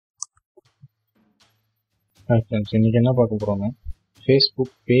Hi friends, இன்றைக்கி என்ன பார்க்க போகிறோன்னா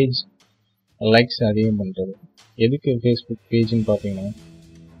ஃபேஸ்புக் பேஜ் லைக்ஸ் அதிகம் பண்ணுறது. எதுக்கு ஃபேஸ்புக் பேஜ்னு பார்த்தீங்கன்னா,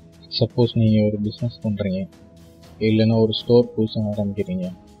 சப்போஸ் நீங்கள் ஒரு பிஸ்னஸ் பண்ணுறீங்க, இல்லைன்னா ஒரு ஸ்டோர் புதுசாக ஆரம்பிக்கிறீங்க,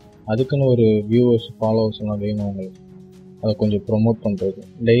 அதுக்குன்னு ஒரு வியூவர்ஸ் ஃபாலோவர்ஸ்லாம் வேணும் உங்களுக்கு. அதை கொஞ்சம் ப்ரொமோட் பண்ணுறது,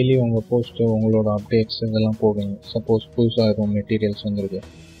 டெய்லி உங்கள் போஸ்ட்டு, உங்களோட அப்டேட்ஸ் இதெல்லாம் போடுங்க. சப்போஸ் புதுசாக எதுவும் மெட்டீரியல்ஸ் வந்துருக்கு,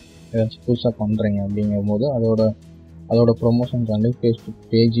 ஏதாச்சும் புதுசாக பண்ணுறீங்க அப்படிங்கும்போது அதோட ப்ரொமோஷனுக்காண்டி ஃபேஸ்புக்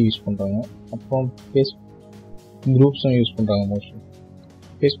பேஜ் யூஸ் பண்ணுறாங்க. அப்புறம் ஃபேஸ்புக் குரூப்ஸும் யூஸ் பண்ணுறாங்க. மோஸ்ட்லி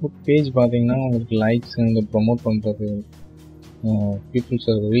ஃபேஸ்புக் பேஜ் பார்த்தீங்கன்னா உங்களுக்கு லைக்ஸ் இந்த ப்ரொமோட் பண்ணுறது,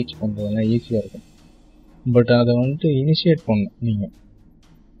 பீப்புள்ஸை ரீச் பண்ணுறதுலாம் ஈஸியாக இருக்கும். பட் அதை இனிஷியேட் பண்ணணும். நீங்கள்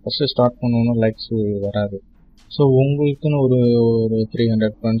ஃபஸ்ட்டு ஸ்டார்ட் பண்ணோன்னா லைக்ஸ் வராது. ஸோ உங்களுக்குன்னு ஒரு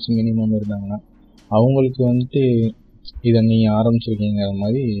 300 ஃப்ரெண்ட்ஸ் மினிமம் இருந்தாங்கன்னா அவங்களுக்கு இதை நீங்கள் ஆரம்பிச்சிருக்கீங்கிற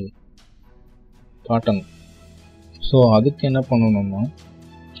மாதிரி காட்டணும். ஸோ அதுக்கு என்ன பண்ணணும்னா,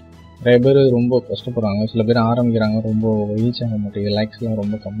 நிறைய பேர் ரொம்ப கஷ்டப்படுறாங்க. சில பேர் ஆரம்பிக்கிறாங்க, ரொம்ப ரீச் ஆக மாட்டேங்குது, லைக்ஸ்லாம்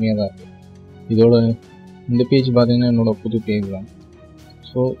ரொம்ப கம்மியாக தான் இருக்குது. இந்த பேஜ் பார்த்தீங்கன்னா என்னோடய புது பேஜ் தான்.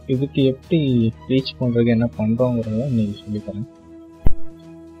 ஸோ இதுக்கு எப்படி ரீச் பண்ணுறதுக்கு என்ன பண்ணுறோங்கிறத இன்றைக்கி சொல்லித்தரேன்.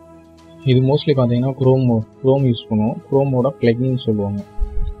 இது மோஸ்ட்லி பார்த்தீங்கன்னா க்ரோம் யூஸ் பண்ணுவோம். க்ரோமோட ப்ளகின் சொல்லுவாங்க.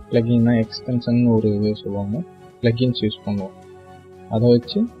 ப்ளகின்னா எக்ஸ்டென்ஷன் ஒரு இது சொல்லுவாங்க. ப்ளகின்ஸ் யூஸ் பண்ணுவோம். அதை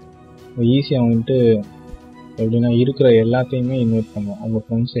வச்சு ஈஸியாக எப்படின்னா இருக்கிற எல்லாத்தையுமே இன்வைட் பண்ணுவோம். உங்கள்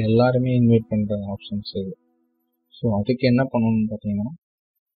ஃப்ரெண்ட்ஸ் எல்லாருமே இன்வைட் பண்ணுற ஆப்ஷன்ஸ் இது. ஸோ அதுக்கு என்ன பண்ணணும்னு பார்த்தீங்கன்னா,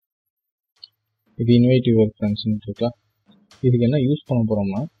 இது இன்வைட் யுவர் ஃப்ரெண்ட்ஸ்னு இருக்கா. இதுக்கு என்ன யூஸ் பண்ண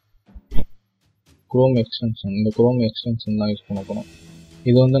போகிறோம்னா, க்ரோம் எக்ஸ்டென்ஷன். இந்த க்ரோம் எக்ஸ்டென்ஷன் தான் யூஸ் பண்ண போகிறோம்.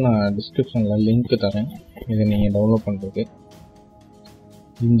 இது நான் டிஸ்கிரிப்ஷனில் லிங்க் தரேன், இதை நீங்கள் டவுன்லோட் பண்ணுறதுக்கு.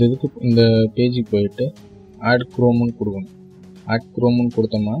 இந்த பேஜுக்கு போயிட்டு ஆட் க்ரோம்னு கொடுக்கணும். ஆட் க்ரோம்னு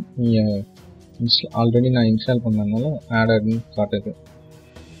கொடுத்தோம்னா நீங்கள் ஆல்ரெடி நான் இன்ஸ்டால் பண்ணதுனால ஆட்னு காட்டுது.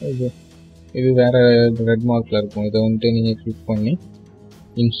 இது வேறு ரெட் மார்க்கில் இருக்கும். இதை நீங்கள் கிளிக் பண்ணி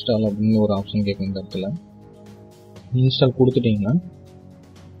இன்ஸ்டால் அப்படின்னு ஒரு ஆப்ஷன் கேட்கும். இந்த இடத்துல இன்ஸ்டால் கொடுத்துட்டிங்கன்னா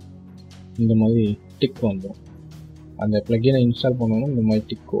இந்த மாதிரி டிக் வந்துடும். அந்த ப்ளகினை இன்ஸ்டால் பண்ணணும், இந்த மாதிரி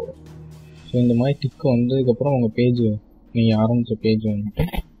டிக் வரும். ஸோ இந்த மாதிரி டிக் வந்ததுக்கப்புறம் உங்கள் பேஜ், நீங்கள் ஆரம்பித்த பேஜ்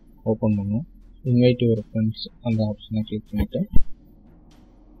ஓப்பன் பண்ணணும். இன்வைட் யுவர் ஃப்ரெண்ட்ஸ் அந்த ஆப்ஷனை கிளிக் பண்ணிவிட்டு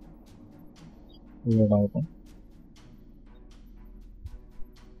லோட் ஆகும்.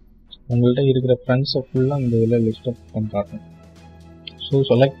 உங்கள்கிட்ட இருக்கிற ஃப்ரெண்ட்ஸை ஃபுல்லாக இந்த இதில் லிஸ்ட் அப் பண்ணி காட்டணும். ஸோ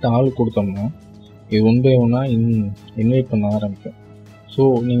செலக்ட் ஆள் கொடுத்தோம்னா இது ஒன் பை ஒன்னாக இன்வைட் பண்ண ஆரம்பிக்கும். ஸோ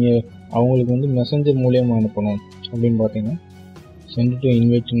நீங்கள் அவங்களுக்கு மெசஞ்சர் மூலியமாக அனுப்பணும் அப்படின்னு பார்த்தீங்கன்னா, சென்ட் டு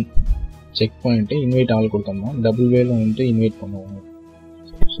இன்வைட்னு செக் பண்ணிவிட்டு இன்வைட் ஆள் கொடுத்தோம்னா டபுள் வேல இன்வைட் பண்ணுவாங்க.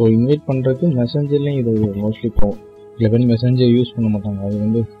 ஸோ இன்வைட் பண்ணுறதுக்கு மெசஞ்சர்லேயும் இது மோஸ்ட்லி போகும். சில பேர் மெசஞ்சர் யூஸ் பண்ண மாட்டாங்க.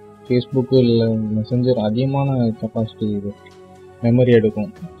 அது ஃபேஸ்புக்கு இல்லை மெசஞ்சர் அதிகமான கெப்பாசிட்டி இது மெமரி எடுக்கும்.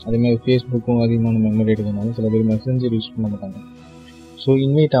 அதேமாதிரி ஃபேஸ்புக்கும் அதிகமான மெமரி எடுக்கிறதுனால சில பேர் மெசஞ்சர் யூஸ் பண்ண மாட்டாங்க. ஸோ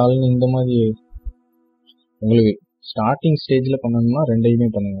இன்வைட் ஆள்னு இந்த மாதிரி உங்களுக்கு ஸ்டார்டிங் ஸ்டேஜில் பண்ணணும்னா ரெண்டையுமே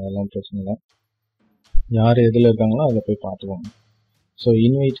பண்ணுங்கள், அதெல்லாம் பிரச்சனை இல்லை. யார் எதில் இருக்காங்களோ அதை போய் பார்த்துக்கோங்க. ஸோ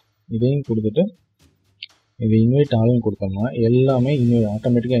இதையும் கொடுத்துட்டு இது இன்வைட் ஆளுன்னு கொடுத்தோம்னா எல்லாமே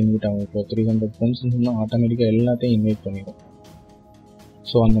ஆட்டோமேட்டிக்காக இன்வைட் ஆகும். இப்போ 300 ஃப்ரெண்ட்ஸ் சொன்னால் ஆட்டோமேட்டிக்காக எல்லாத்தையும் இன்வைட் பண்ணிடும்.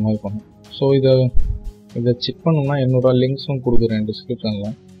 ஸோ அந்த மாதிரி பண்ணும். ஸோ இதை செக் பண்ணணும்னா என்னோட லிங்க்ஸும் கொடுக்குறேன்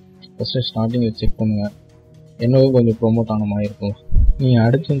டிஸ்கிரிப்ஷனில். ஃபஸ்ட்டு ஸ்டார்டிங்கில் செக் பண்ணுங்கள். என்னதும் கொஞ்சம் ப்ரொமோட் ஆன மாதிரி இருக்கும். நீங்கள்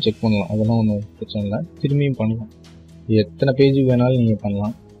அடுத்தும் செக் பண்ணலாம், அதெல்லாம் ஒன்றும் பிரச்சனை இல்லை. திரும்பியும் பண்ணலாம், எத்தனை பேஜுக்கு வேணாலும் நீங்கள்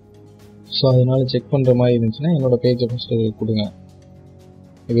பண்ணலாம். ஸோ அதனால் செக் பண்ணுற மாதிரி இருந்துச்சுன்னா என்னோடய பேஜை ஃபஸ்ட்டு கொடுங்க.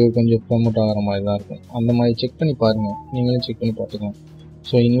 இது கொஞ்சம் ப்ரொமோட் ஆகிற மாதிரி தான் இருக்கும். அந்த மாதிரி செக் பண்ணி பாருங்கள், நீங்களும் செக் பண்ணி பார்த்துக்கலாம்.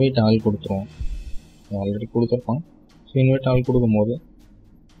 ஸோ இன்வைட் ஆள் கொடுத்துருவோம், ஆல்ரெடி கொடுத்துருப்பான். ஸோ இன்வைட் ஆள் கொடுக்கும்போது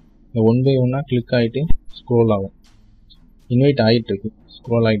இந்த ஒன் பை ஒன்னாக கிளிக் ஆகிட்டு ஸ்க்ரோல் ஆகும். இன்வைட் ஆகிட்டுருக்கு,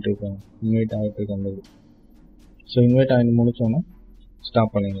 ஸ்க்ரோல் ஆகிட்டுருக்கு, இன்வைட் ஆகிட்டுருக்கு வந்தது. ஸோ இன்வைட் ஆகிட்டு முடித்தோன்னா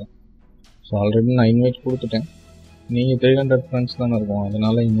ஸ்டாப் பண்ணிடலாம். ஸோ ஆல்ரெடி நான் இன்வைட் கொடுத்துட்டேன். நீங்கள் 300 ஃப்ரெண்ட்ஸ் தானே இருக்கும்,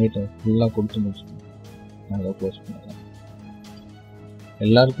 அதனால் இன்வைட்டை ஃபுல்லாக கொடுத்து முடிச்சுக்கோங்க. நான் அதை க்ளோஸ் பண்ணிடலாம்.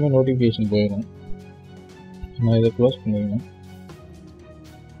 எல்லாருக்குமே நோட்டிஃபிகேஷன் போயிடும். நான் இதை க்ளோஸ் பண்ணிடுவேன்.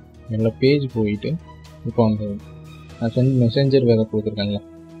 எல்லா பேஜ் போயிட்டு இப்போ நான் மெசேஞ்சர் வேறு கொடுத்துருக்கேன்ல,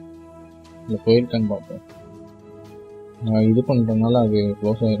 இல்லை போயிருக்கேன்னு பார்ப்பேன். நான் இது பண்ணுறதுனால அது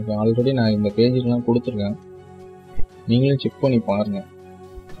க்ளோஸ் ஆகிருக்கு. ஆல்ரெடி நான் இந்த பேஜுக்கெலாம் கொடுத்துருக்கேன். நீங்களும் செக் பண்ணி பாருங்கள்,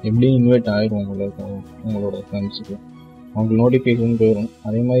 எப்படியும் இன்வைட் ஆகிடும் உங்களோட ஃப்ரெண்ட்ஸுக்கு. அவங்களுக்கு நோட்டிஃபிகேஷன் போயிடும்.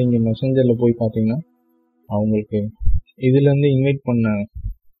 அதே மாதிரி இங்கே மெசேஞ்சரில் போய் பார்த்தீங்கன்னா அவங்களுக்கு இதுலேருந்து இன்வைட் பண்ண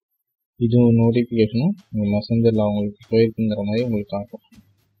நோட்டிஃபிகேஷனும் உங்கள் மெசேஞ்சரில் அவங்களுக்கு போயிருக்குங்கிற மாதிரி உங்களுக்கு காட்டும்.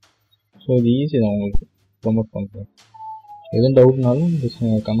 ஸோ இது ஈஸி தான் உங்களுக்கு ப்ரொமோட் பண்ணுறது. எதுவும் டவுட்னாலும்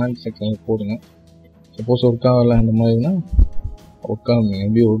கமெண்ட் செக்ஷனில் போடுங்க. சப்போஸ் ஒர்க் ஆகலை அந்த மாதிரினா ஒர்க் ஆகும்,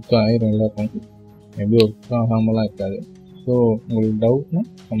 மேபி ஒர்க் ஆகிரும் எல்லாருக்கும். மேபி ஒர்க் ஆகாமலாம் இருக்காது. ஸோ உங்களுக்கு டவுட்னா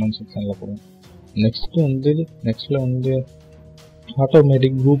கமெண்ட் செக்ஷனில் போடுங்க. நெக்ஸ்ட்டில் வந்து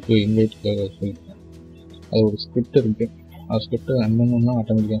ஆட்டோமேட்டிக் குரூப் இன்வைட் சொல்லியிருக்கேன். அது ஒரு ஸ்கிரிப்ட் இருக்குது. அது ஸ்கிரிப்ட் ரன் பண்ணணும்னா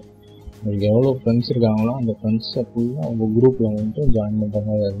ஆட்டோமேட்டிக்காக உங்களுக்கு எவ்வளோ ஃப்ரெண்ட்ஸ் இருக்காங்களோ அந்த ஃப்ரெண்ட்ஸை ஃபுல்லாக உங்கள் குரூப்பில் வந்துட்டு ஜாயின் பண்ணுற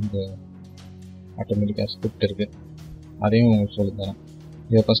மாதிரி இருந்து ஆட்டோமேட்டிக்காக ஸ்கிரிப்ட் இருக்குது. அதையும் உங்களுக்கு சொல்லித்தரேன்.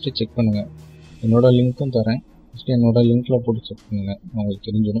 இதை ஃபஸ்ட்டு செக் பண்ணுங்கள். என்னோடய லிங்க்கும் தரேன். ஃபஸ்ட்டு என்னோடய லிங்க்கில் போட்டு செக் பண்ணுங்கள், உங்களுக்கு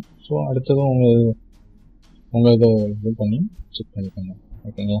தெரிஞ்சிடும். ஸோ அடுத்ததும் உங்கள் இதை இது பண்ணி செக் பண்ணிக்கோங்க.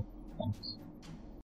 ஓகேங்களா? தேங்க்ஸ்.